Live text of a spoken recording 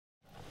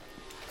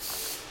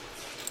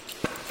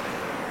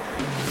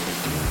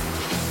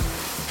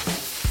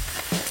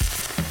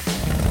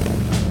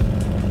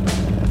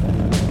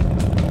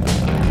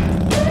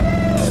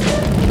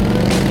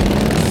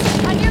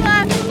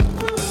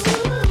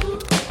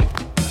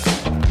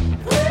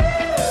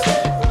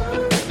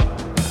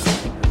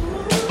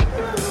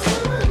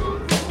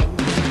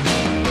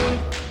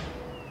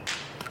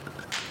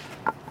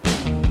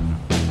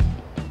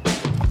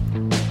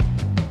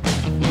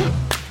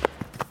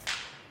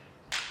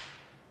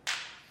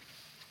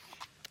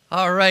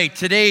All right,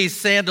 today's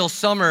Sandal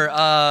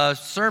Summer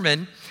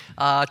sermon,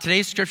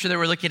 today's scripture that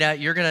we're looking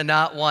at, you're going to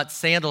not want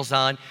sandals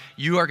on.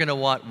 You are going to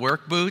want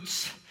work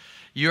boots.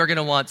 You are going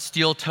to want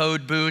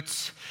steel-toed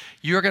boots.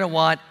 You are going to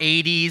want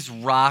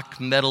 80s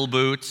rock metal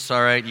boots,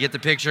 all right? You get the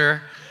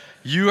picture?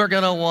 You are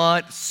going to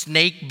want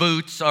snake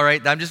boots, all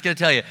right? I'm just going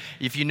to tell you,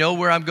 if you know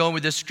where I'm going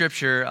with this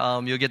scripture,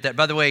 you'll get that.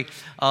 By the way,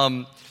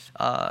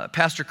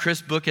 Pastor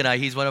Chris Book and I,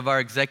 he's one of our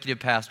executive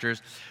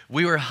pastors,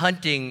 we were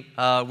hunting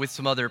with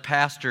some other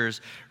pastors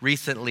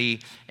recently,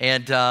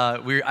 and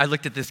I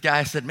looked at this guy.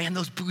 I said, "Man,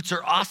 those boots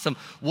are awesome.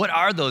 What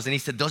are those?" And he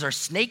said, "Those are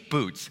snake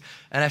boots."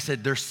 And I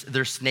said,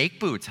 "They're snake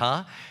boots,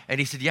 huh?" And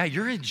he said, "Yeah,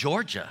 you're in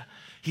Georgia."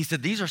 He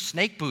said, "These are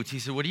snake boots." He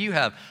said, "What do you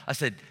have?" I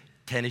said,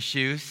 "Tennis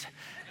shoes."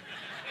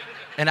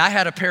 And I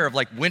had a pair of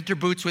winter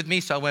boots with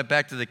me, so I went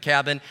back to the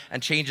cabin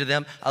and changed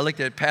them. I looked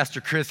at Pastor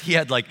Chris. He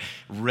had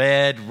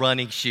red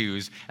running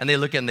shoes, and they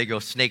look at him and they go,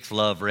 "Snakes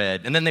love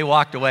red." And then they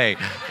walked away.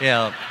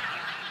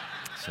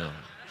 So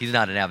he's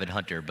not an avid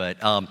hunter, but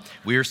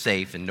we were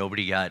safe and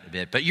nobody got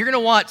bit. But you're going to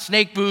want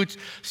snake boots,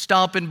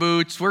 stomping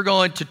boots. We're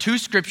going to two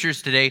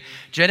scriptures today,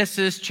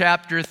 Genesis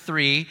chapter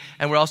 3,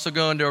 and we're also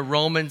going to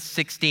Romans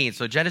 16.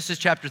 So Genesis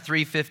chapter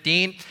 3,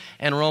 15,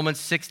 and Romans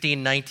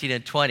 16, 19,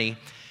 and 20.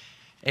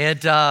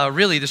 And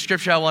really, the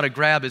scripture I want to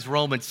grab is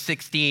Romans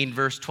 16,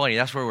 verse 20.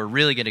 That's where we're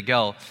really going to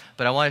go.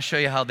 But I want to show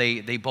you how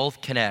they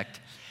both connect.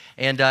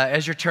 And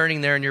as you're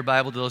turning there in your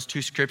Bible to those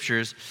two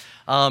scriptures,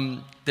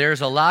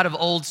 there's a lot of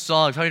old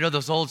songs. How do you know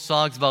those old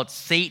songs about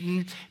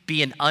Satan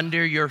being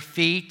under your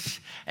feet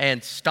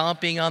and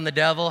stomping on the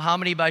devil? How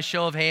many, by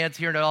show of hands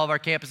here at all of our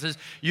campuses,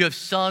 you have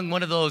sung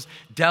one of those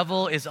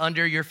 "Devil is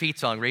under your feet"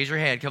 song? Raise your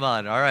hand. Come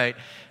on. All right.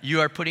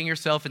 You are putting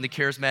yourself in the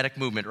charismatic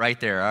movement right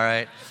there. All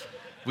right.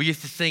 We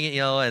used to sing it,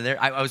 and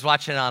I was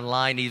watching it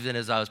online even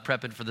as I was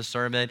prepping for the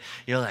sermon,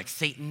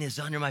 "Satan is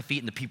under my feet,"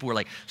 and the people were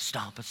like,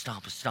 "Stomp it,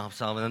 stomp it, stomp,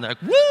 stomp," and they're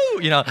like,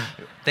 "Woo!"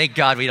 Thank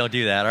God we don't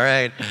do that, all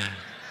right?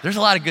 There's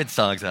a lot of good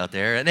songs out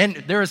there. And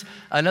then there was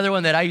another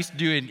one that I used to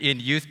do in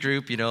youth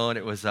group, and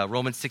it was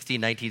Romans 16,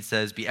 19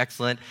 says, "Be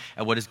excellent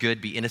at what is good,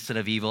 be innocent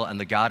of evil, and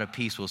the God of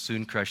peace will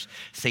soon crush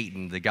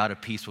Satan. The God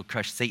of peace will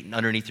crush Satan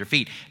underneath your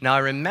feet." Now, I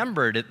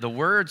remembered the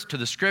words to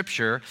the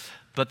scripture,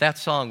 but that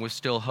song was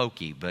still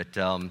hokey. But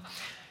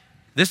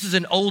this is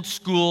an old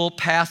school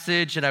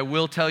passage, and I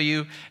will tell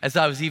you, as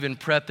I was even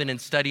prepping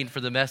and studying for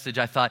the message,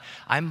 I thought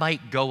I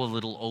might go a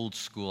little old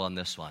school on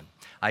this one.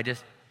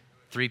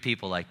 Three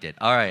people liked it.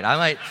 All right, I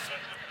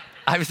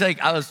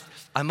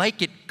might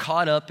get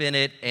caught up in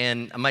it,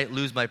 and I might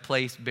lose my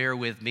place. Bear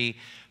with me.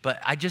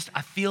 But I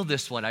feel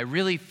this one. I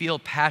really feel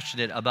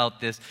passionate about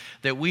this,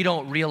 that we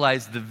don't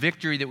realize the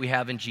victory that we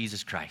have in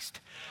Jesus Christ.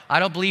 I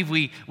don't believe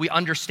we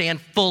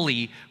understand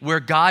fully where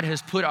God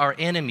has put our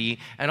enemy,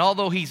 and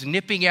although he's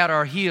nipping at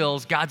our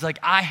heels, God's like,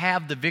 "I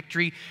have the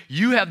victory,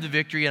 you have the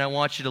victory, and I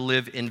want you to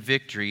live in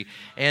victory."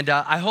 And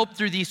I hope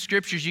through these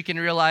scriptures you can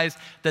realize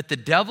that the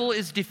devil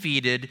is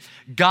defeated,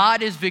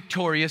 God is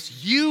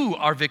victorious, you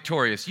are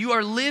victorious. You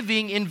are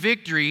living in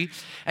victory,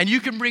 and you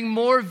can bring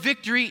more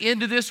victory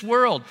into this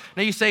world.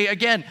 Now you say,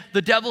 again,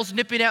 the devil's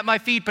nipping at my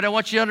feet, but I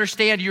want you to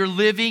understand you're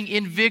living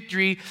in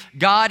victory.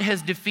 God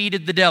has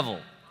defeated the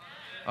devil.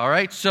 All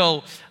right,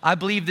 so I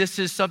believe this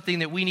is something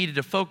that we needed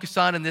to focus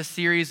on in this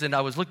series, and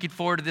I was looking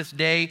forward to this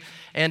day.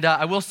 And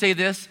I will say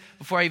this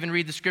before I even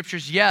read the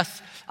scriptures.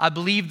 Yes, I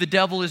believe the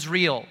devil is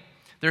real.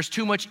 There's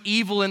too much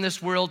evil in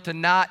this world to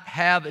not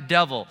have a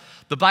devil.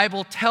 The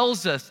Bible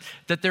tells us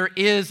that there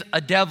is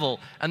a devil,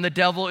 and the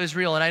devil is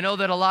real. And I know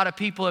that a lot of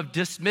people have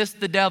dismissed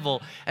the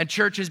devil, and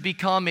church has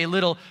become a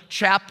little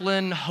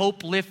chaplain,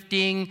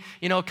 hope-lifting,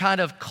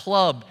 kind of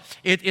club.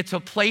 It's a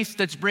place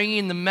that's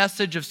bringing the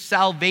message of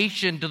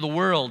salvation to the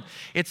world.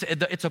 It's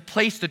a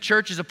place, the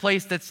church is a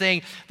place that's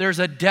saying there's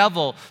a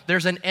devil,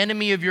 there's an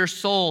enemy of your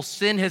soul.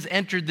 Sin has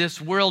entered this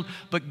world,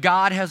 but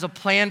God has a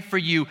plan for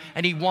you,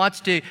 and he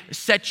wants to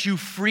set you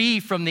free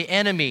from the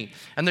enemy.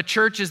 And the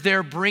church is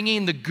there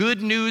bringing the good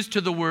news to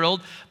the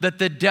world that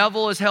the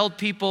devil has held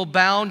people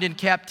bound in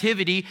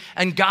captivity,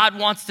 and God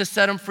wants to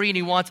set them free, and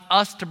he wants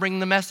us to bring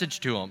the message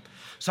to them.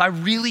 So I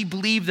really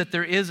believe that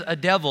there is a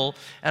devil,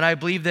 and I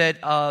believe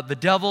that the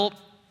devil,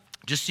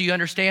 just so you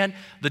understand,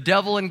 the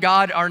devil and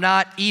God are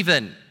not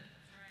even.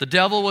 The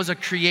devil was a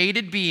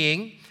created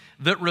being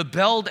that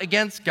rebelled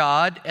against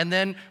God and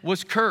then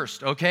was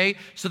cursed, okay?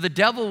 So the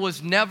devil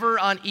was never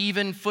on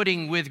even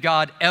footing with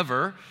God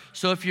ever.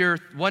 So if you're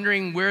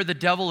wondering where the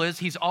devil is,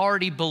 he's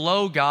already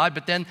below God,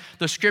 but then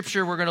the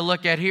scripture we're going to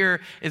look at here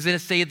is going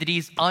to say that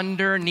he's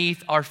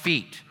underneath our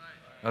feet.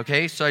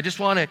 Okay, so I just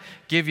want to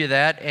give you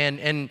that.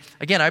 And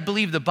again, I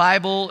believe the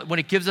Bible, when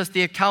it gives us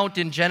the account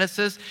in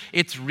Genesis,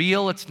 it's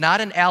real. It's not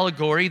an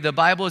allegory. The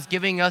Bible is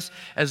giving us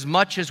as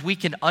much as we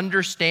can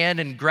understand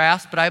and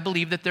grasp, but I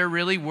believe that there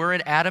really were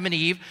an Adam and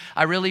Eve.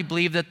 I really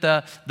believe that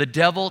the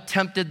devil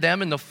tempted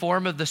them in the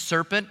form of the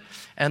serpent.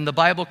 And the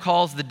Bible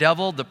calls the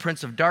devil the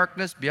prince of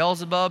darkness,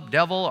 Beelzebub,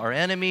 devil, our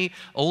enemy,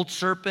 old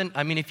serpent.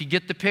 I mean, if you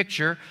get the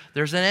picture,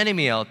 there's an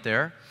enemy out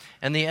there.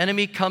 And the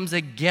enemy comes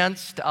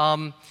against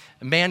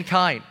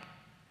mankind.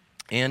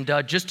 And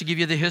just to give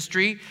you the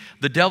history,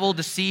 the devil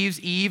deceives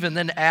Eve and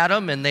then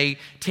Adam, and they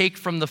take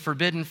from the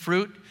forbidden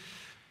fruit.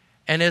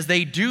 And as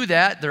they do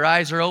that, their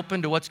eyes are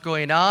open to what's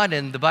going on,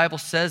 and the Bible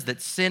says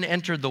that sin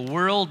entered the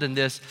world, and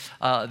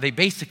they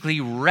basically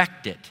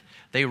wrecked it.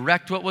 They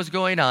wrecked what was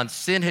going on.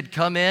 Sin had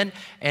come in,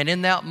 and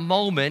in that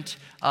moment,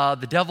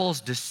 the devil's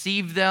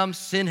deceived them.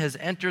 Sin has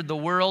entered the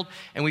world,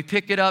 and we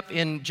pick it up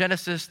in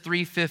Genesis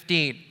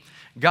 3:15.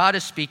 God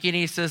is speaking, and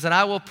he says, "And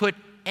I will put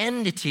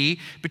enmity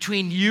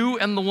between you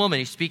and the woman,"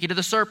 he's speaking to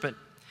the serpent,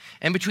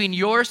 "and between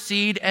your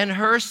seed and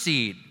her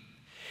seed.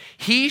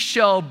 He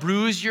shall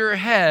bruise your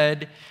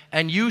head,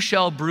 and you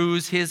shall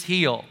bruise his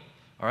heel."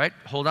 All right,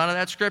 hold on to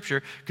that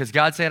scripture, because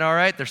God's saying, all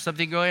right, there's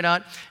something going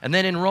on. And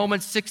then in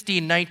Romans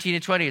 16:19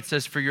 and 20, it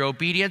says, "For your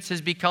obedience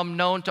has become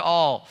known to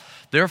all.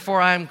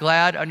 Therefore I am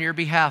glad on your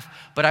behalf,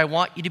 but I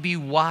want you to be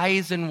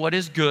wise in what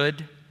is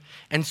good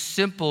and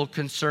simple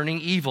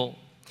concerning evil.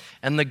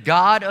 And the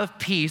God of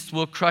peace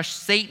will crush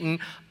Satan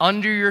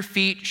under your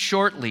feet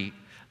shortly.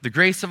 The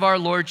grace of our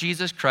Lord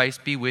Jesus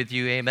Christ be with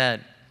you.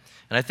 Amen."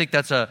 And I think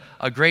that's a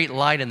great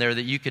line in there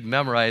that you could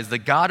memorize. The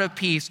God of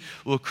peace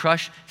will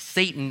crush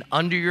Satan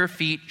under your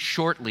feet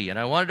shortly. And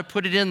I wanted to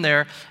put it in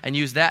there and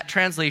use that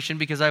translation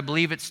because I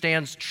believe it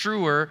stands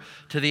truer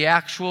to the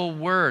actual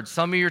word.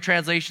 Some of your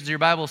translations of your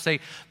Bible say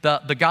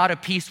the God of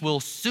peace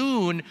will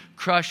soon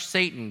crush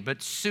Satan,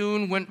 but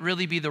soon wouldn't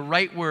really be the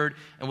right word,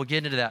 and we'll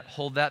get into that.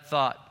 Hold that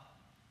thought.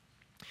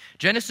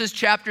 Genesis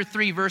chapter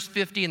 3, verse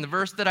 50, and the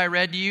verse that I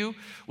read to you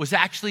was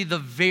actually the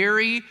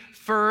very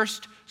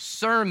first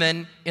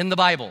sermon in the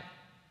Bible.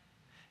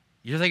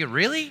 You're thinking,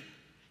 really?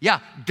 Yeah,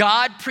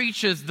 God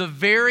preaches the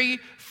very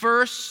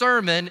first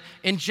sermon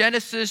in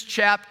Genesis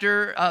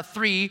chapter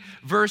 3,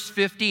 verse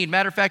 15.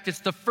 Matter of fact, it's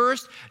the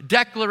first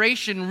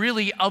declaration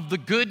really of the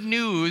good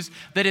news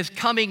that is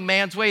coming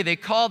man's way. They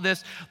call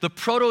this the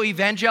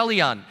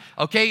proto-evangelion,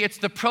 okay? It's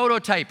the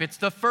prototype. It's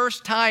the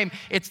first time,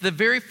 it's the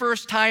very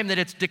first time that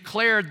it's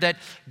declared that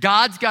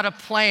God's got a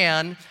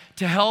plan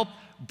to help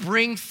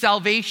bring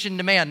salvation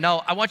to man.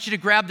 Now, I want you to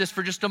grab this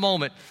for just a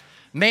moment.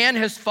 Man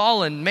has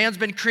fallen. Man's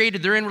been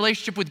created. They're in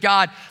relationship with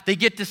God. They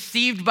get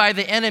deceived by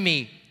the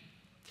enemy.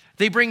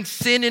 They bring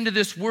sin into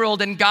this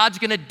world, and God's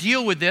going to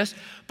deal with this.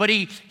 But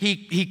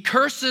he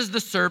curses the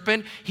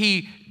serpent.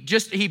 He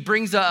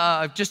brings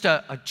a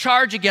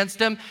charge against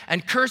him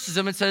and curses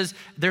him and says,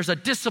 "There's a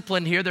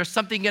discipline here. There's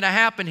something going to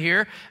happen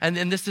here,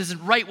 and this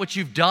isn't right what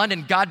you've done."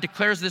 And God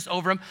declares this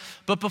over him.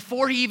 But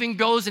before he even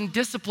goes and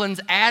disciplines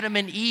Adam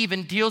and Eve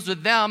and deals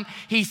with them,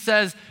 he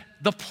says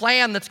the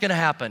plan that's going to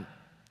happen.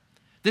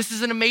 This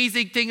is an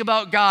amazing thing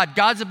about God.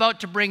 God's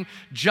about to bring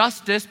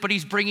justice, but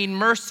he's bringing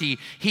mercy.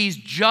 He's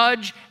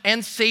judge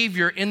and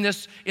savior in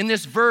this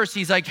verse.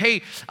 He's like,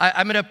 hey,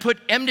 I'm going to put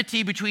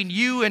enmity between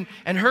you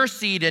and her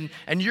seed,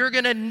 and you're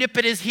going to nip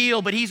at his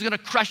heel, but he's going to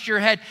crush your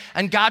head.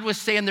 And God was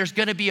saying there's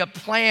going to be a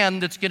plan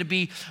that's going to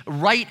be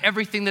right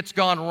everything that's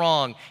gone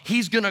wrong.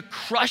 He's going to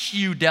crush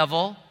you,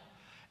 devil.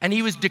 And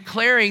he was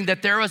declaring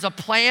that there was a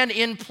plan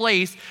in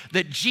place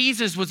that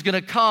Jesus was going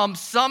to come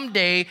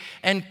someday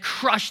and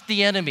crush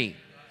the enemy.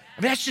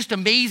 I mean, that's just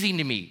amazing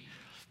to me,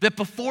 that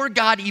before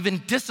God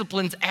even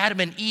disciplines Adam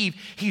and Eve,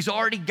 he's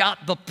already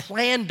got the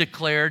plan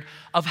declared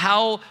of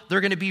how they're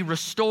going to be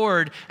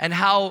restored, and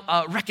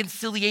how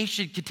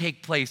reconciliation can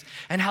take place,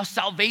 and how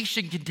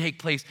salvation can take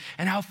place,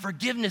 and how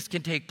forgiveness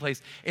can take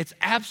place. It's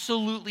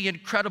absolutely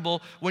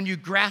incredible when you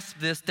grasp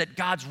this, that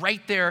God's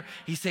right there.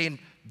 He's saying,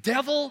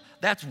 devil,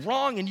 that's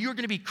wrong, and you're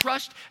going to be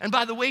crushed. And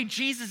by the way,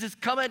 Jesus is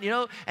coming,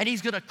 and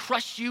he's going to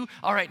crush you.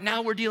 All right,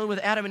 now we're dealing with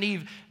Adam and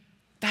Eve.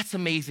 That's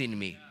amazing to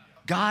me.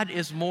 God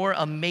is more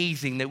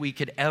amazing than we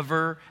could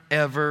ever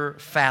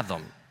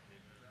fathom.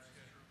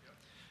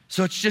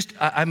 So it's just,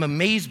 I'm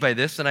amazed by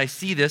this, and I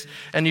see this.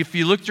 And if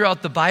you look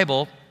throughout the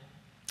Bible,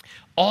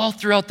 all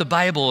throughout the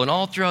Bible and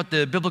all throughout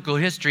the biblical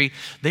history,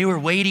 they were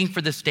waiting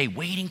for this day,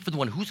 waiting for the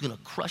one who's going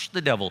to crush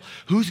the devil,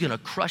 who's going to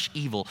crush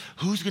evil,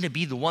 who's going to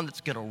be the one that's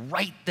going to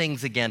right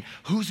things again,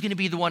 who's going to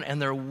be the one. And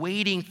they're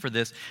waiting for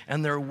this,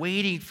 and they're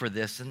waiting for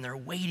this, and they're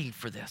waiting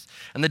for this.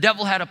 And the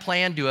devil had a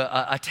plan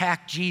to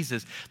attack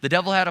Jesus. The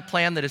devil had a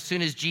plan that as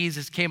soon as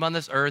Jesus came on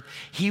this earth,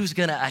 he was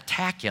going to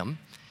attack him.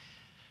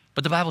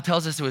 But the Bible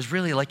tells us it was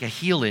really like a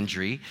heel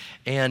injury,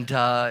 and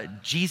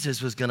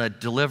Jesus was going to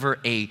deliver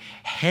a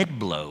head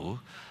blow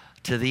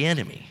to the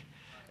enemy.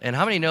 And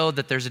how many know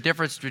that there's a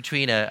difference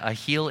between a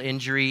heel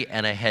injury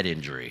and a head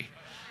injury?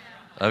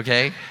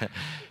 Okay?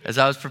 As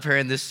I was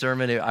preparing this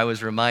sermon, I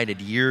was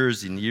reminded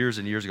years and years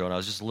and years ago, when I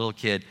was just a little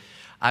kid,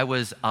 I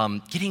was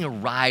getting a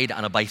ride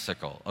on a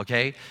bicycle,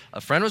 okay? A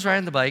friend was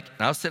riding the bike,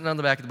 and I was sitting on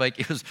the back of the bike.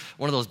 It was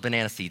one of those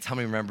banana seats. How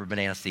many remember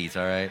banana seats,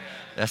 all right?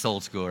 That's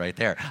old school right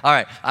there. All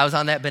right, I was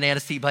on that banana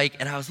seat bike,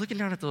 and I was looking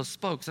down at those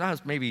spokes, and I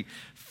was maybe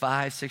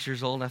 5, 6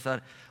 years old, and I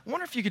thought, I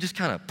wonder if you could just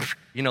kind of,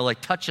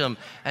 like touch them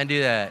and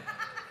do that.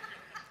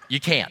 You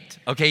can't,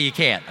 okay? You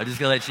can't. I'm just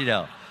going to let you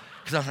know.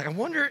 Because I was like, I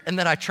wonder, and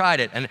then I tried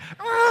it, and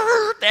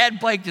that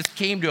bike just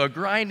came to a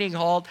grinding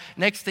halt.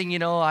 Next thing you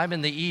know, I'm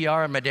in the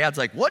ER, and my dad's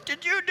like, what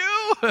did you do?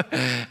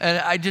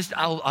 And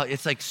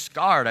it's like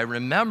scarred. I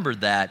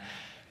remembered that.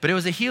 But it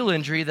was a heel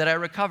injury that I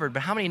recovered.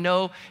 But how many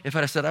know if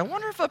I'd have said, I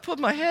wonder if I put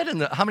my head in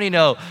the, how many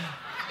know?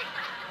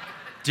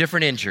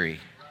 Different injury,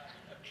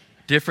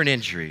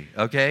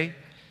 okay?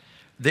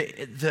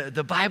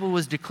 The Bible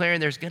was declaring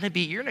you're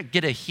gonna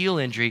get a heel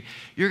injury,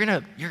 you're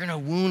gonna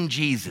wound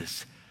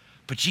Jesus,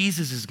 but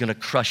Jesus is gonna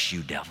crush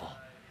you, devil.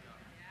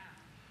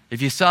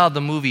 If you saw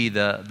the movie,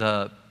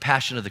 the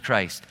Passion of the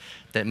Christ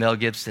that Mel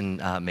Gibson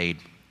made,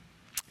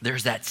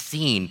 there's that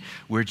scene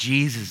where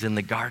Jesus is in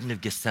the Garden of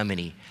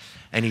Gethsemane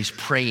and he's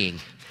praying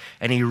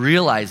and he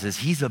realizes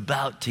he's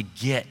about to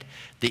get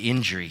the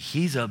injury.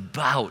 He's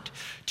about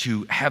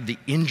to have the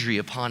injury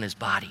upon his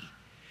body.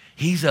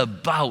 He's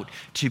about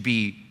to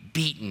be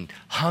beaten,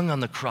 hung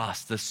on the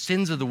cross, the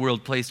sins of the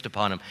world placed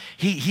upon him.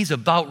 He's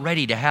about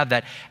ready to have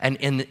that. And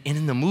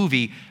in the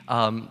movie,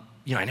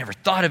 I never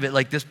thought of it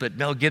like this, but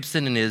Mel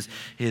Gibson in his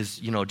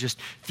just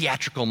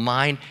theatrical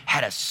mind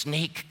had a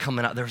snake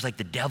coming out. There was like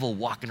the devil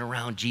walking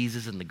around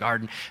Jesus in the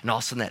garden, and all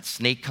of a sudden that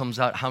snake comes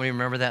out. How many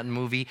remember that in the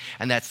movie?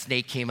 And that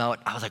snake came out.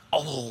 I was like,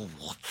 oh,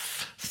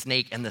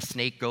 snake. And the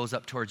snake goes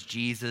up towards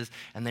Jesus,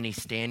 and then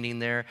he's standing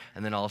there,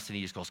 and then all of a sudden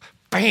he just goes,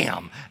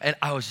 bam! And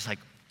I was just like,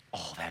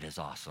 oh, that is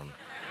awesome.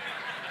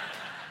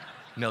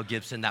 Mel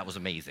Gibson, that was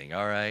amazing,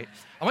 all right?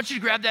 I want you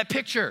to grab that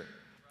picture,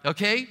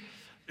 okay?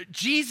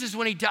 Jesus,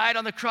 when he died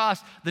on the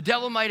cross, the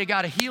devil might have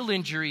got a heel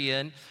injury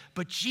in,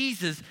 but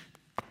Jesus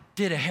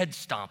did a head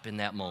stomp in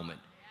that moment.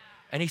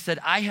 And he said,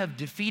 I have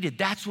defeated.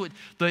 That's what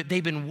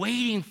they've been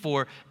waiting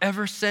for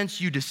ever since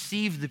you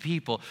deceived the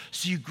people.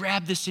 So you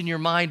grab this in your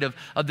mind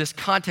of this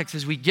context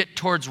as we get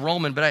towards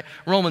Romans, but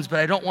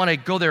I don't want to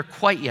go there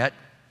quite yet.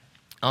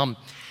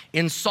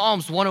 In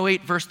Psalms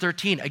 108, verse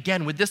 13,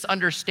 again, with this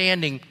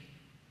understanding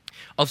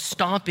of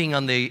stomping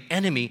on the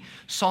enemy,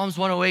 Psalms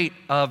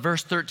 108,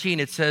 verse 13,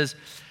 it says,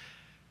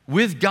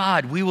 with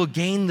God we will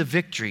gain the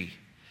victory,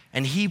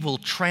 and he will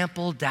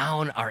trample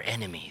down our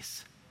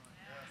enemies.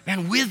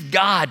 Man, with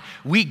God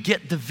we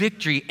get the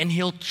victory, and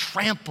he'll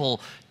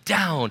trample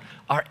down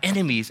our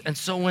enemies. And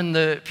so when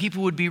the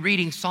people would be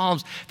reading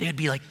Psalms, they'd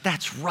be like,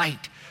 that's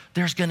right.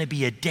 There's going to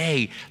be a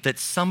day that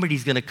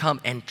somebody's going to come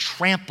and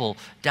trample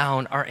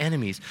down our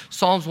enemies.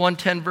 Psalms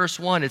 110, verse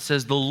 1, it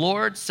says, the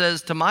Lord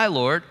says to my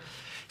Lord,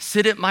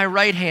 sit at my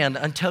right hand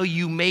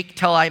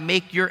till I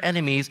make your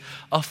enemies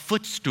a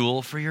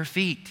footstool for your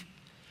feet.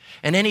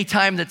 And any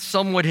time that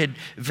someone had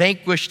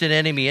vanquished an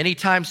enemy,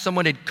 anytime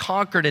someone had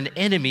conquered an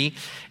enemy,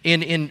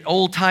 in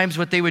old times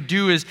what they would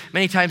do is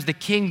many times the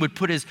king would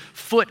put his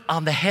foot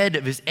on the head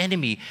of his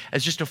enemy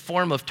as just a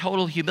form of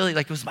total humility,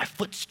 like it was my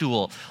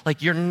footstool.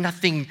 Like, you're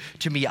nothing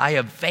to me. I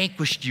have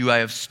vanquished you. I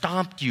have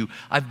stomped you.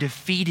 I've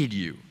defeated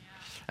you.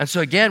 And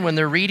so again, when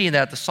they're reading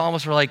that, the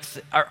psalmists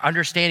are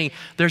understanding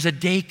there's a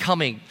day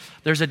coming.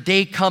 There's a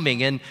day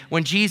coming. And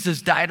when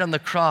Jesus died on the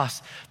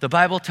cross, the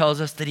Bible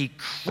tells us that he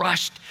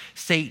crushed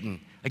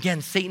Satan.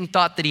 Again, Satan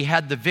thought that he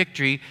had the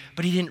victory,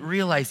 but he didn't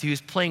realize he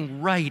was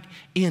playing right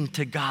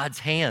into God's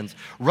hands,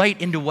 right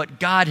into what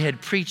God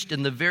had preached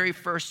in the very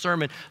first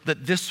sermon,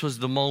 that this was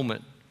the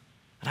moment.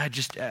 And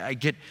I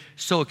get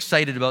so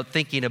excited about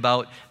thinking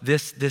about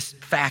this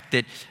fact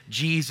that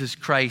Jesus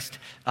Christ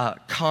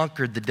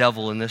conquered the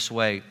devil in this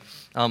way.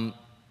 Again,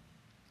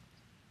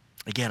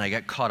 I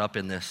got caught up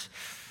in this.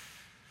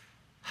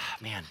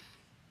 Man,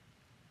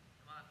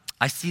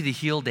 I see the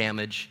heel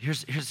damage.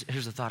 Here's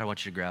the thought I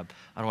want you to grab.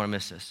 I don't want to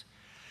miss this.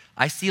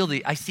 I see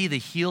the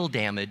heel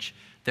damage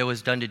that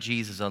was done to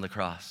Jesus on the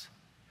cross.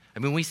 I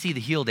mean, we see the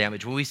heel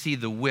damage when we see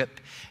the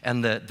whip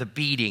and the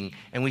beating,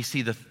 and we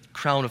see the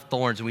crown of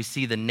thorns, and we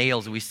see the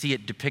nails, and we see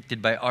it depicted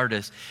by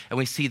artists, and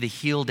we see the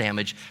heel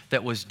damage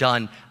that was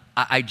done.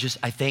 I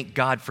thank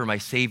God for my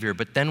Savior.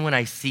 But then when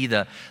I see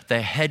the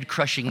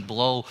head-crushing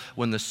blow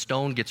when the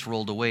stone gets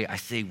rolled away, I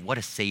say, what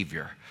a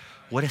Savior.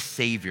 What a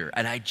Savior.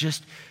 And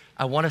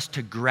I want us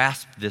to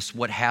grasp this,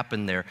 what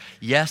happened there.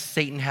 Yes,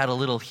 Satan had a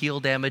little heel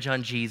damage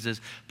on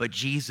Jesus, but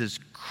Jesus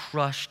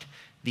crushed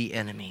the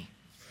enemy.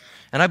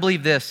 And I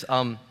believe this,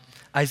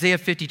 Isaiah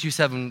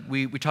 52:7,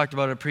 we talked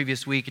about it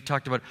previous week. It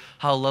talked about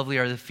how lovely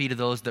are the feet of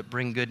those that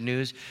bring good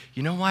news.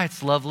 You know why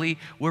it's lovely?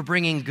 We're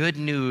bringing good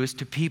news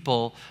to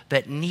people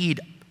that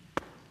need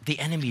the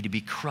enemy to be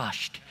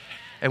crushed.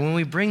 And when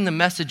we bring the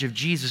message of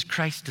Jesus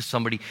Christ to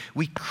somebody,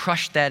 we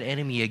crush that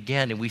enemy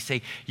again, and we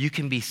say, you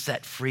can be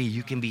set free.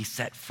 You can be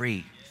set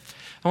free.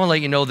 I want to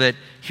let you know that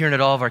here at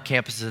all of our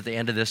campuses at the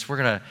end of this, we're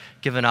going to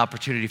give an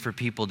opportunity for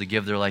people to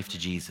give their life to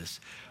Jesus.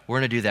 We're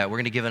going to do that. We're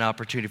going to give an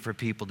opportunity for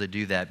people to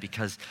do that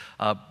because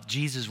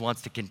Jesus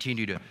wants to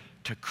continue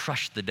to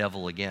crush the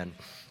devil again.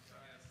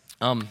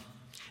 Now,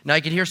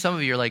 I can hear some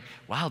of you are like,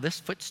 wow,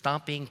 this foot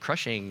stomping,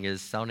 crushing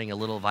is sounding a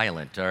little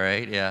violent, all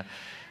right? Yeah,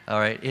 all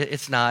right.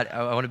 It's not.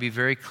 I want to be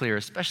very clear,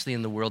 especially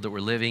in the world that we're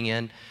living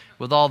in,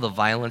 with all the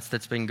violence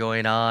that's been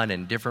going on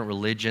and different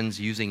religions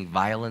using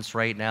violence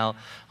right now.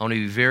 I want to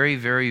be very,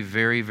 very,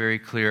 very, very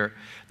clear.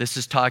 This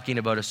is talking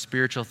about a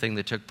spiritual thing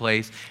that took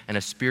place and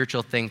a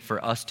spiritual thing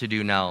for us to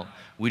do now.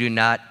 We do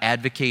not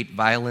advocate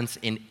violence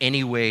in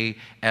any way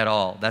at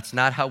all. That's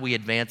not how we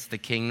advance the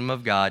kingdom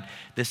of God.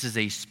 This is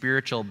a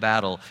spiritual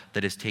battle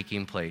that is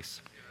taking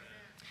place.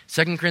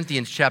 2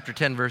 Corinthians chapter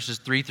 10, verses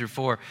 3 through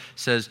 4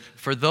 says,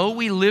 "For though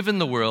we live in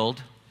the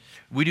world,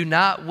 we do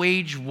not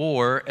wage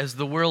war as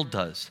the world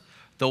does.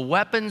 The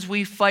weapons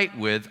we fight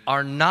with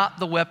are not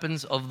the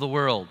weapons of the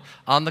world.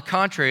 On the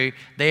contrary,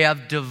 they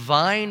have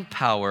divine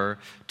power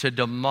to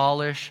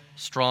demolish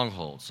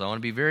strongholds." So I want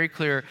to be very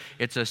clear.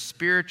 It's a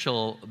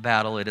spiritual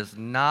battle. It is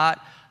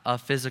not a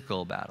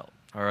physical battle.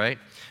 All right?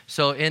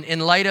 So in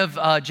light of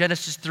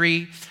Genesis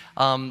 3,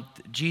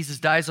 Jesus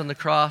dies on the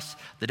cross.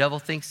 The devil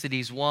thinks that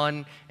he's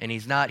won, and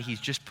he's not.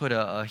 He's just put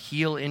a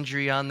heel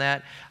injury on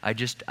that. I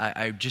just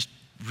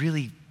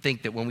really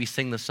think that when we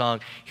sing the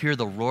song, "Hear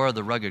the roar of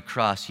the rugged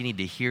cross," you need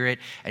to hear it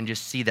and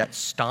just see that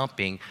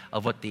stomping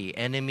of what the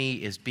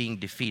enemy is being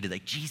defeated.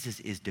 Like Jesus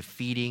is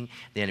defeating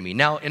the enemy.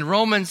 Now in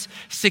Romans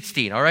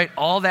 16, all right,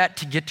 all that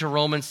to get to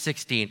Romans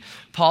 16,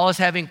 Paul is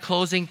having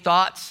closing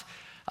thoughts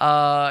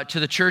to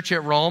the church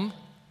at Rome.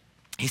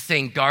 He's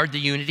saying, guard the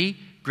unity.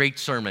 Great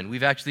sermon.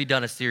 We've actually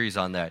done a series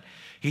on that.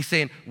 He's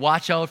saying,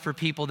 watch out for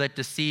people that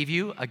deceive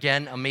you.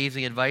 Again,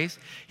 amazing advice.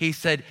 He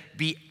said,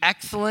 be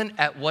excellent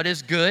at what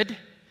is good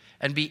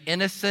and be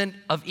innocent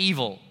of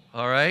evil,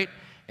 all right?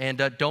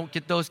 And don't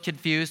get those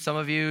confused. Some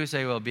of you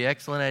say, well, be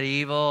excellent at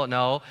evil.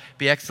 No,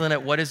 be excellent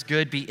at what is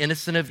good, be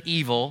innocent of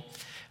evil.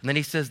 And then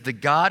he says, the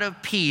God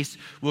of peace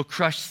will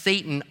crush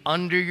Satan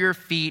under your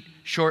feet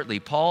shortly.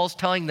 Paul's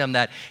telling them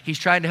that. He's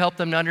trying to help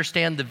them to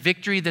understand the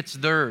victory that's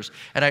theirs.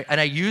 And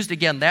I used,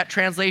 again, that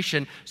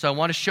translation, so I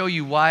want to show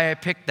you why I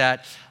picked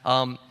that.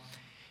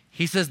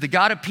 He says, the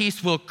God of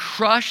peace will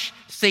crush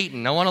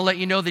Satan. I want to let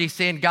you know that he's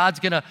saying God's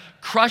going to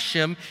crush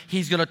him.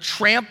 He's going to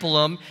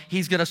trample him.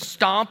 He's going to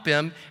stomp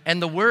him.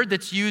 And the word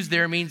that's used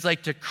there means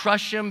like to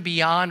crush him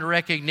beyond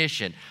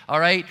recognition. All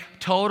right?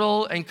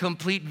 Total and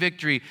complete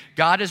victory.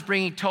 God is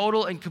bringing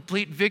total and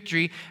complete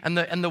victory. And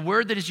the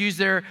word that is used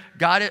there,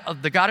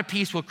 the God of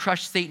peace will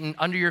crush Satan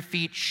under your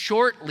feet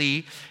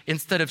shortly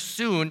instead of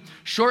soon.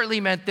 Shortly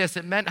meant this.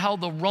 It meant how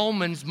the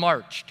Romans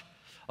marched.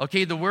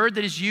 Okay, the word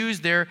that is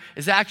used there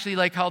is actually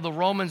like how the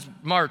Romans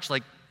marched,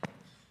 like,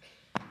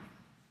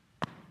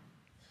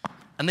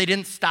 and they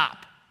didn't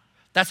stop.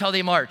 That's how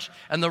they marched.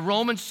 And the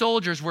Roman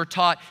soldiers were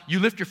taught, you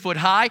lift your foot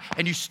high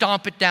and you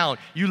stomp it down.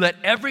 You let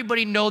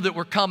everybody know that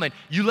we're coming.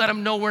 You let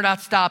them know we're not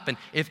stopping.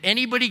 If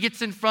anybody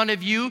gets in front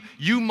of you,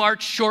 you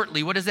march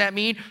shortly. What does that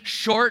mean?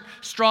 Short,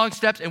 strong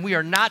steps, and we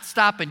are not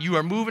stopping. You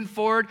are moving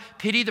forward.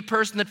 Pity the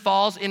person that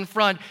falls in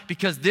front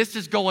because this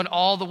is going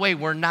all the way.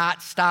 We're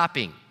not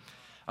stopping.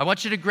 I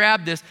want you to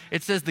grab this.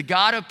 It says the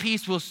God of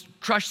peace will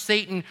crush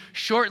Satan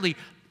shortly.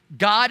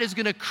 God is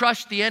going to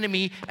crush the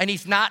enemy, and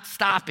he's not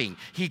stopping.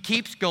 He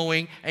keeps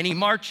going, and he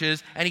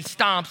marches, and he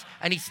stomps,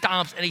 and he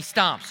stomps, and he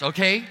stomps,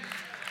 okay?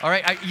 All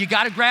right, you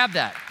got to grab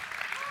that.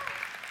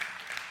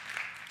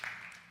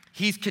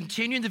 He's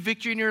continuing the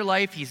victory in your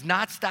life. He's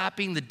not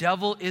stopping. The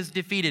devil is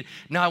defeated.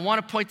 Now, I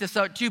want to point this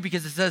out, too,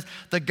 because it says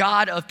the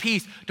God of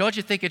peace. Don't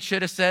you think it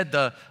should have said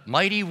the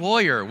mighty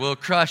warrior will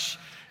crush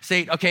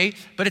Satan? Okay,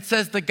 but it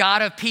says the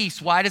God of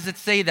peace. Why does it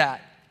say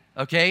that?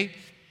 Okay?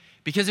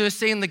 Because it was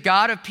saying the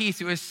God of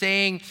peace. It was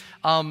saying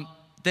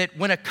that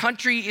when a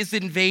country is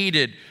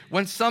invaded,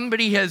 when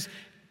somebody has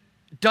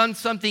done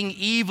something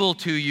evil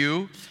to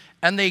you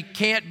and they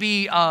can't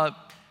be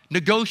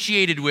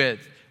negotiated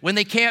with, when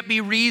they can't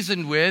be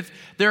reasoned with,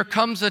 there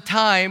comes a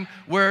time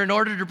where in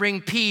order to bring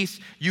peace,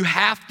 you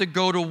have to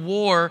go to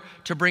war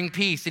to bring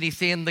peace. And he's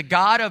saying the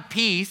God of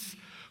peace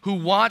who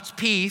wants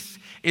peace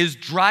is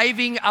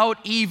driving out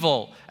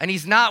evil, and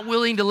he's not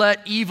willing to let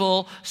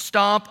evil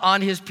stomp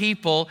on his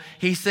people.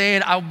 He's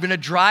saying, I'm going to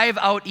drive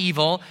out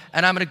evil,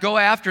 and I'm going to go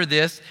after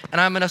this, and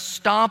I'm going to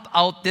stomp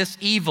out this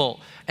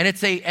evil. And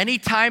it's any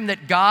time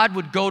that God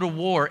would go to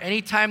war,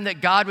 any time that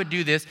God would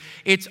do this,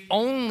 it's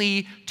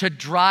only to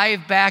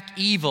drive back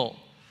evil.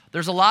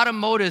 There's a lot of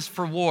motives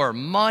for war: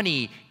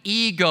 money,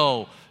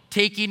 ego,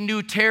 taking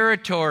new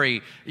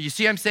territory. You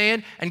see what I'm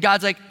saying? And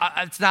God's like,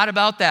 it's not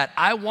about that.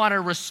 I want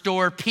to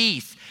restore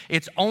peace.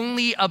 It's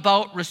only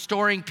about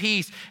restoring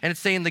peace. And it's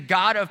saying the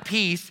God of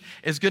peace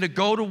is going to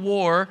go to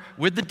war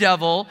with the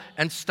devil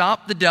and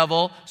stop the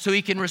devil so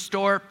he can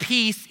restore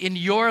peace in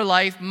your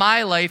life,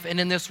 my life, and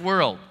in this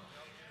world.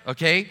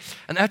 Okay?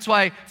 And that's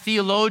why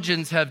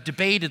theologians have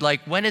debated,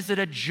 like, when is it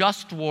a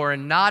just war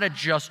and not a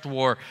just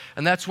war?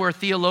 And that's where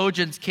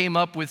theologians came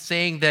up with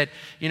saying that,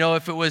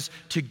 if it was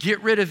to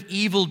get rid of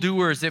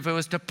evildoers, if it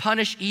was to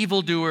punish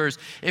evildoers,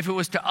 if it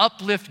was to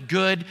uplift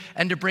good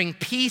and to bring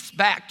peace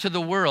back to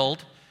the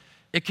world,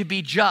 it could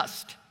be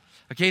just.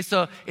 Okay,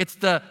 so it's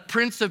the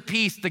Prince of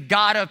Peace, the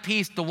God of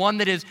peace, the one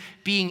that is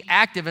being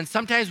active. And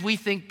sometimes we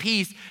think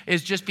peace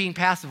is just being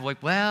passive.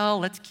 Like, well,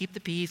 let's keep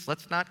the peace.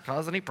 Let's not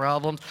cause any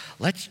problems.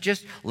 Let's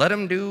just let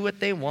them do what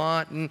they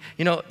want. And,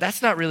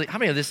 that's not really, how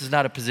many of this is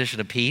not a position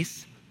of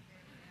peace?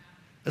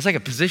 It's like a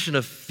position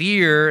of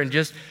fear and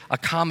just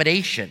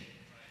accommodation.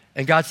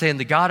 And God's saying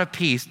the God of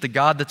peace, the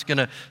God that's going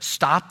to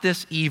stop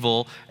this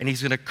evil, and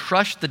he's going to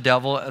crush the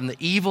devil and the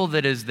evil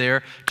that is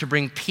there to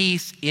bring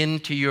peace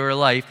into your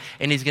life.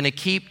 And he's going to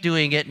keep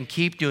doing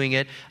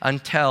it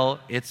until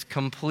it's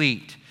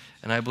complete.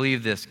 And I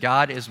believe this: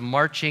 God is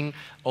marching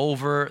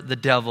over the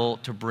devil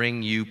to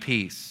bring you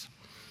peace.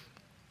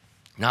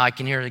 Now, I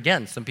can hear it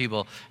again. Some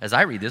people, as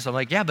I read this, I'm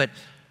like, yeah, but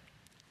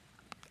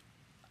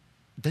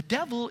the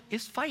devil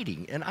is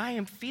fighting, and I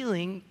am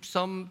feeling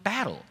some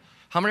battle.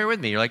 How many are with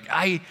me? You're like,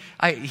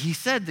 he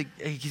said that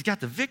he's got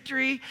the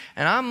victory,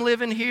 and I'm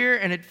living here,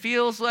 and it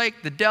feels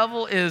like the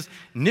devil is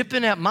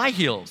nipping at my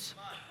heels,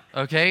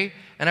 okay?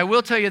 And I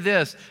will tell you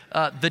this,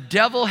 the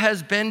devil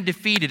has been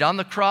defeated. On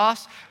the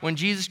cross, when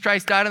Jesus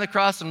Christ died on the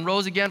cross and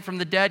rose again from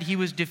the dead, he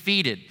was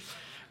defeated.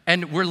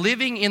 And we're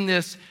living in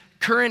this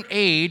current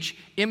age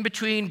in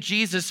between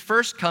Jesus'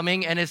 first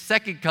coming and his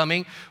second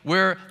coming,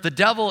 where the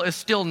devil is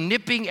still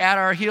nipping at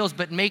our heels,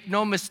 but make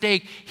no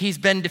mistake, he's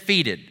been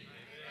defeated.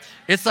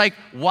 It's like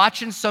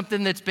watching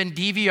something that's been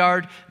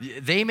DVR'd.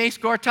 They may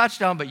score a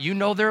touchdown, but you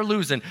know they're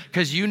losing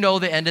because you know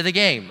the end of the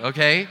game,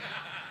 okay?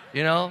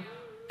 You know?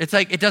 It's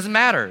like, it doesn't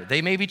matter.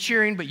 They may be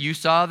cheering, but you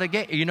saw the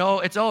game. You know,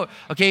 it's over,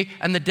 okay?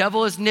 And the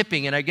devil is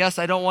nipping, and I guess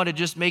I don't want to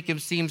just make him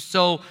seem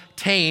so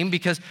tame,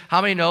 because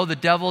how many know the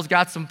devil's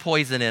got some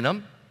poison in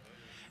him?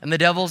 And the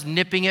devil's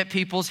nipping at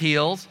people's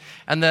heels,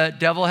 and the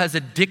devil has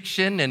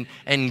addiction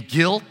and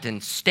guilt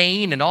and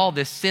stain and all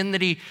this sin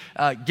that he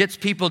gets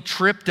people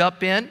tripped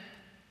up in.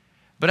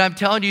 But I'm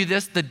telling you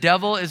this, the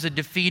devil is a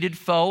defeated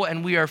foe,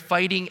 and we are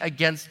fighting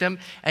against him,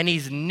 and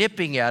he's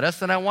nipping at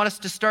us. And I want us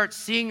to start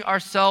seeing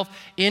ourselves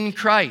in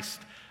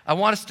Christ. I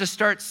want us to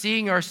start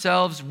seeing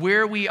ourselves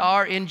where we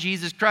are in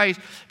Jesus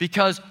Christ,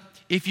 because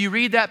if you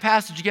read that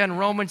passage again,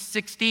 Romans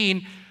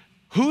 16,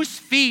 whose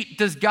feet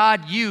does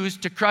God use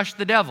to crush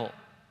the devil?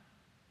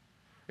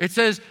 It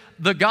says,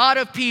 the God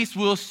of peace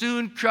will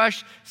soon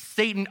crush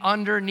Satan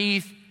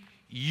underneath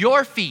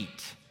your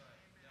feet.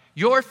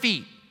 Your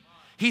feet.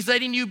 He's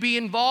letting you be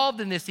involved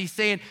in this. He's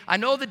saying, I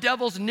know the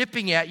devil's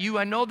nipping at you.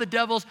 I know the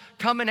devil's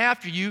coming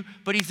after you,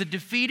 but he's a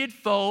defeated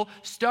foe.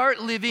 Start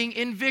living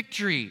in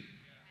victory.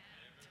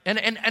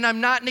 And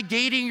I'm not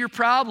negating your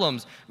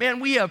problems. Man,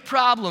 we have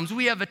problems.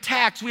 We have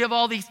attacks. We have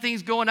all these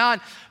things going on.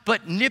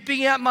 But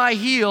nipping at my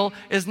heel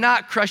is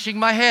not crushing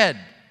my head.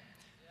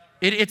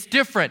 It's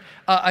different.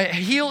 A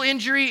heel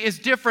injury is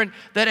different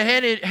than a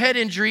head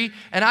injury,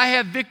 and I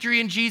have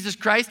victory in Jesus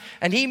Christ,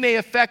 and he may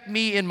affect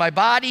me in my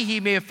body, he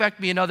may affect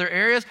me in other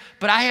areas,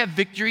 but I have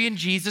victory in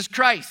Jesus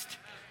Christ.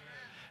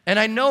 And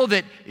I know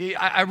that,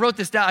 I wrote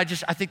this down,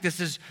 I think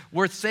this is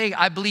worth saying,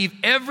 I believe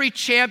every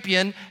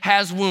champion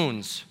has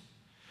wounds.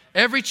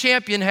 Every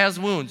champion has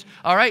wounds,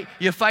 all right?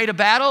 You fight a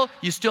battle,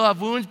 you still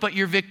have wounds, but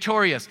you're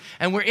victorious.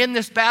 And we're in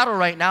this battle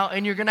right now,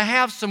 and you're going to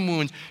have some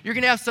wounds. You're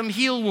going to have some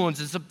heel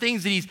wounds and some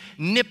things that he's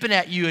nipping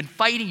at you and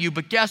fighting you.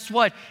 But guess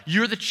what?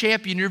 You're the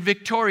champion, you're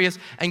victorious,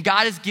 and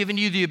God has given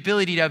you the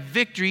ability to have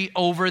victory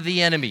over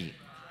the enemy.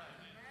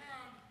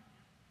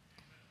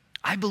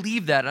 I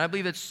believe that, and I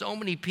believe that so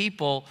many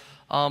people,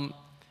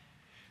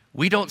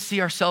 we don't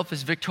see ourselves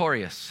as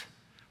victorious.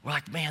 We're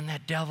like, man,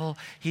 that devil,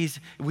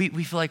 we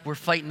feel like we're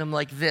fighting him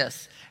like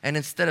this. And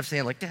instead of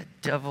saying like, that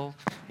devil,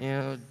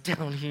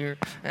 down here,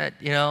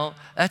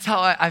 that's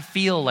how I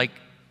feel like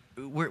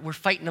we're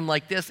fighting him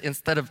like this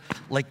instead of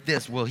like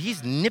this. Well,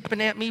 he's nipping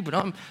at me, but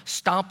I'm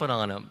stomping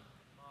on him.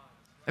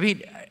 I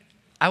mean,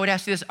 I would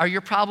ask you this, are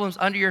your problems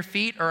under your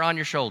feet or on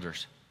your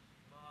shoulders?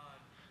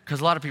 Because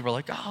a lot of people are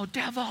like, oh,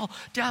 devil,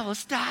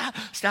 stop.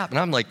 And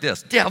I'm like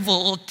this,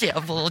 devil.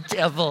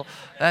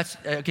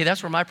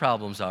 That's where my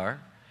problems are.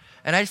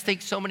 And I just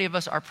think so many of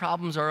us, our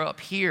problems are up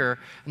here,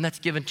 and that's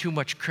given too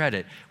much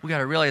credit. We got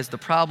to realize the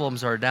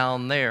problems are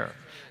down there.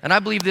 And I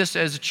believe this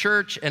as a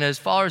church and as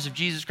followers of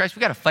Jesus Christ,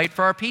 we got to fight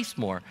for our peace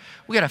more.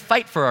 We got to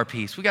fight for our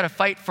peace. We got to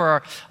fight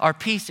for our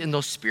peace in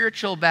those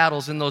spiritual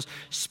battles, in those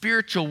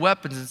spiritual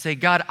weapons, and say,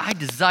 God, I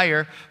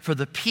desire for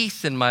the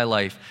peace in my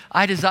life.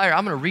 I'm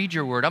going to read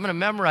your word. I'm going to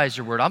memorize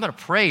your word. I'm going to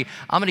pray.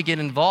 I'm going to get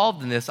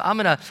involved in this. I'm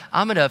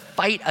going to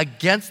fight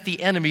against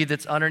the enemy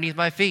that's underneath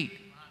my feet.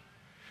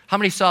 How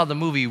many saw the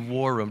movie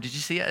War Room? Did you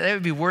see it? That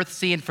would be worth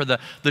seeing for the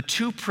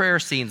two prayer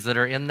scenes that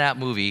are in that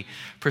movie.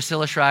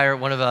 Priscilla Schreier,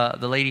 one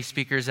of the lady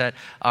speakers at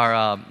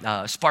our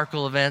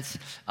Sparkle events,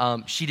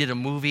 she did a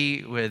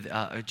movie with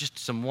just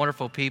some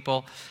wonderful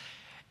people.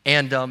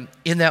 And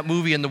in that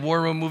movie, in the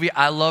War Room movie,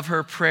 I love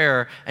her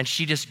prayer, and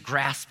she just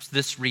grasps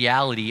this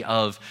reality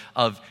of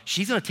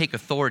she's going to take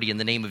authority in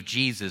the name of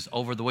Jesus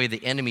over the way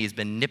the enemy has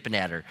been nipping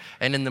at her.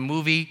 And in the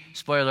movie,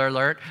 spoiler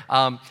alert,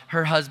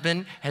 her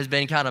husband has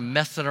been kind of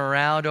messing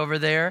around over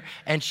there,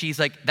 and she's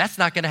like, that's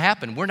not going to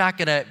happen.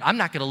 I'm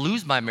not going to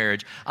lose my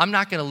marriage. I'm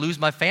not going to lose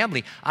my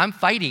family. I'm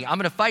fighting. I'm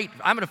going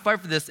to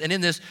fight for this. And in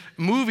this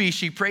movie,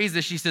 she prays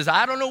this. She says,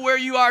 I don't know where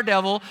you are,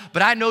 devil,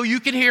 but I know you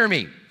can hear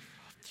me.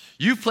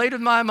 You've played with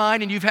my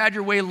mind and you've had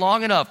your way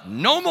long enough.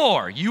 No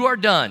more. You are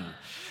done.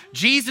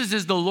 Jesus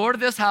is the Lord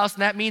of this house,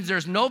 and that means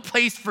there's no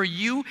place for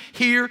you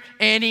here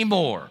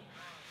anymore.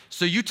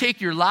 So you take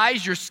your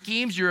lies, your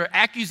schemes, your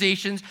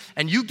accusations,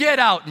 and you get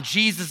out in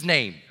Jesus'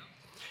 name.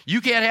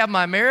 You can't have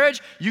my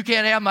marriage, you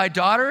can't have my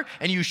daughter,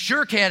 and you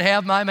sure can't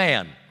have my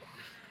man.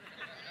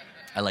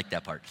 I like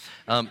that part.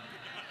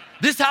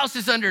 This house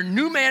is under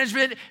new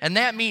management, and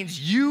that means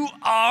you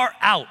are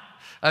out.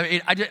 I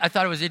mean, I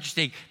thought it was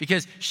interesting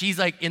because she's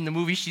like in the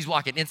movie, she's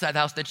walking inside the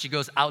house, then she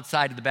goes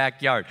outside to the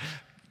backyard.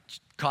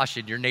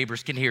 Caution, your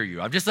neighbors can hear you.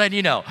 I'm just letting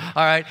you know, all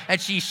right?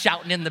 And she's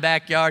shouting in the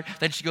backyard.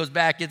 Then she goes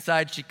back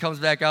inside. She comes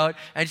back out,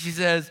 and she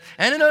says,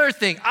 and another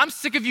thing, I'm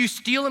sick of you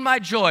stealing my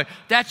joy.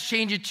 That's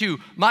changing too.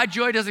 My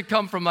joy doesn't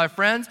come from my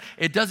friends.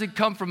 It doesn't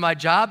come from my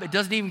job. It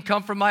doesn't even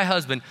come from my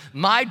husband.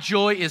 My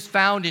joy is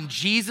found in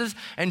Jesus,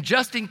 and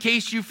just in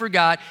case you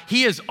forgot,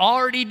 he has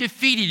already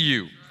defeated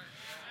you.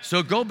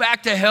 So go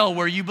back to hell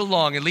where you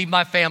belong and leave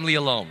my family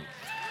alone.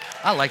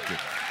 I liked it.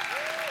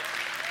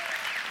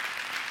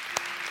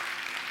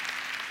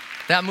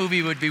 That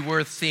movie would be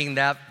worth seeing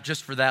that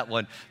just for that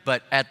one.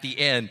 But at the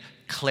end,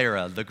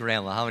 Clara, the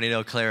grandma, how many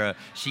know Clara?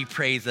 She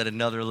prays at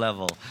another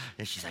level.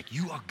 And she's like,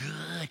 you are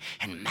good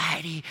and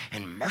mighty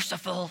and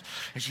merciful.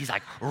 And she's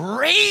like,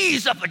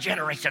 raise up a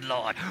generation,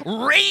 Lord.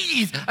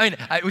 Raise. I mean,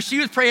 when she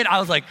was praying, I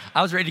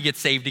was ready to get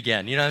saved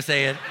again. You know what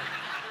I'm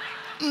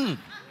saying?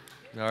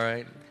 All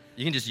right.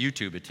 You can just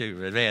YouTube it too.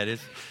 Man,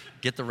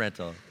 get the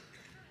rental.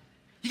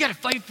 You got to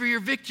fight for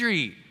your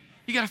victory.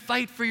 You got to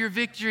fight for your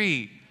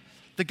victory.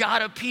 The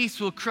God of peace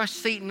will crush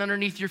Satan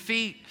underneath your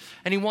feet,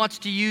 and he wants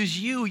to use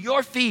you,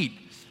 your feet,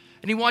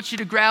 and he wants you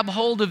to grab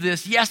hold of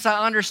this. Yes,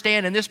 I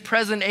understand in this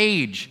present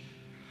age,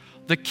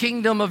 the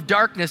kingdom of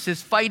darkness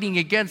is fighting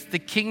against the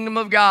kingdom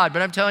of God,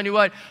 but I'm telling you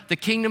what, the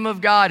kingdom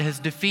of God has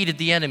defeated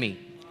the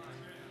enemy.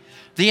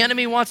 The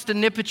enemy wants to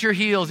nip at your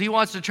heels. He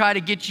wants to try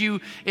to get you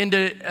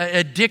into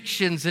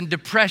addictions and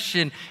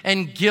depression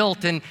and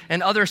guilt and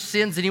other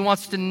sins, and he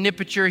wants to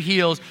nip at your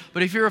heels.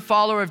 But if you're a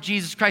follower of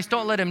Jesus Christ,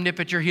 don't let him nip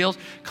at your heels.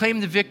 Claim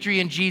the victory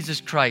in Jesus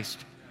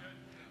Christ.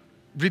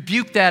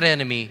 Rebuke that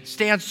enemy.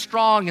 Stand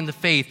strong in the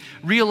faith.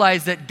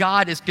 Realize that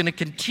God is going to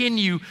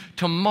continue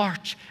to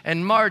march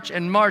and march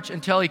and march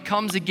until he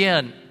comes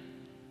again.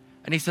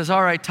 And he says,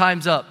 all right,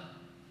 time's up.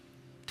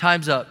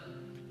 Time's up.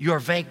 You are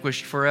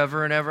vanquished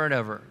forever and ever and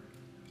ever.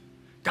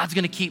 God's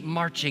going to keep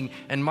marching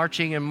and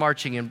marching and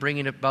marching and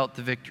bringing about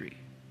the victory.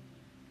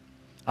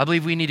 I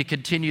believe we need to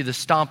continue the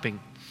stomping.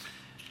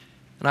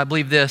 And I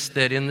believe this,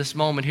 that in this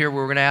moment here,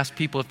 we're going to ask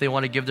people if they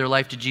want to give their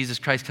life to Jesus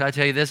Christ. Can I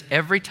tell you this?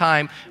 Every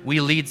time we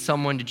lead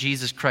someone to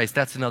Jesus Christ,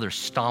 that's another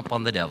stomp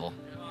on the devil.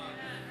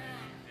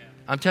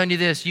 I'm telling you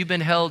this, you've been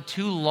held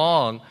too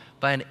long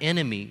by an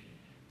enemy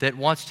that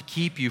wants to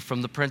keep you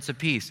from the Prince of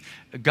Peace.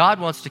 God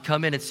wants to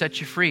come in and set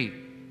you free.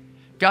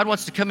 God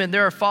wants to come in.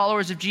 There are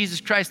followers of Jesus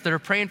Christ that are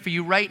praying for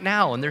you right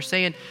now, and they're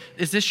saying,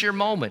 is this your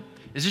moment?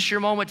 Is this your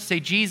moment to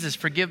say, Jesus,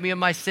 forgive me of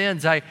my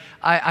sins?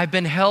 I've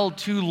been held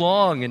too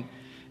long,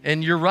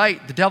 and you're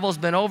right, the devil's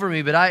been over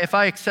me, but if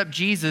I accept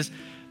Jesus,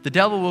 the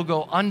devil will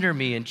go under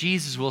me, and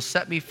Jesus will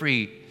set me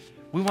free.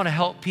 We want to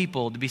help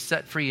people to be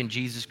set free in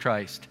Jesus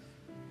Christ.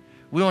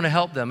 We want to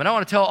help them. And I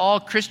want to tell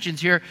all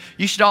Christians here,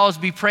 you should always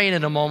be praying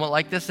in a moment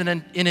like this, and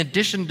then in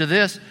addition to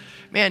this,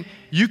 man,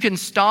 you can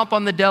stomp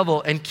on the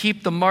devil and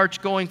keep the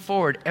march going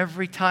forward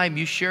every time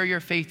you share your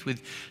faith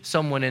with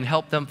someone and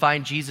help them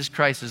find Jesus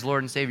Christ as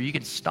Lord and Savior. You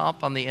can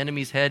stomp on the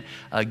enemy's head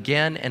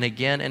again and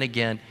again and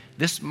again.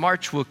 This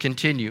march will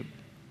continue.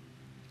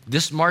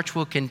 This march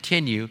will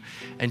continue,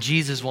 and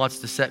Jesus wants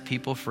to set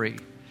people free.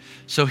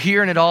 So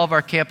here and at all of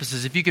our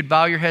campuses, if you could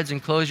bow your heads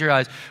and close your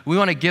eyes, we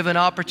want to give an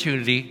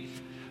opportunity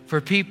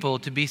for people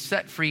to be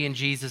set free in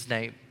Jesus'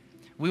 name.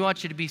 We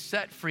want you to be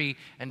set free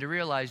and to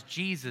realize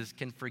Jesus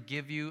can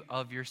forgive you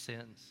of your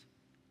sins.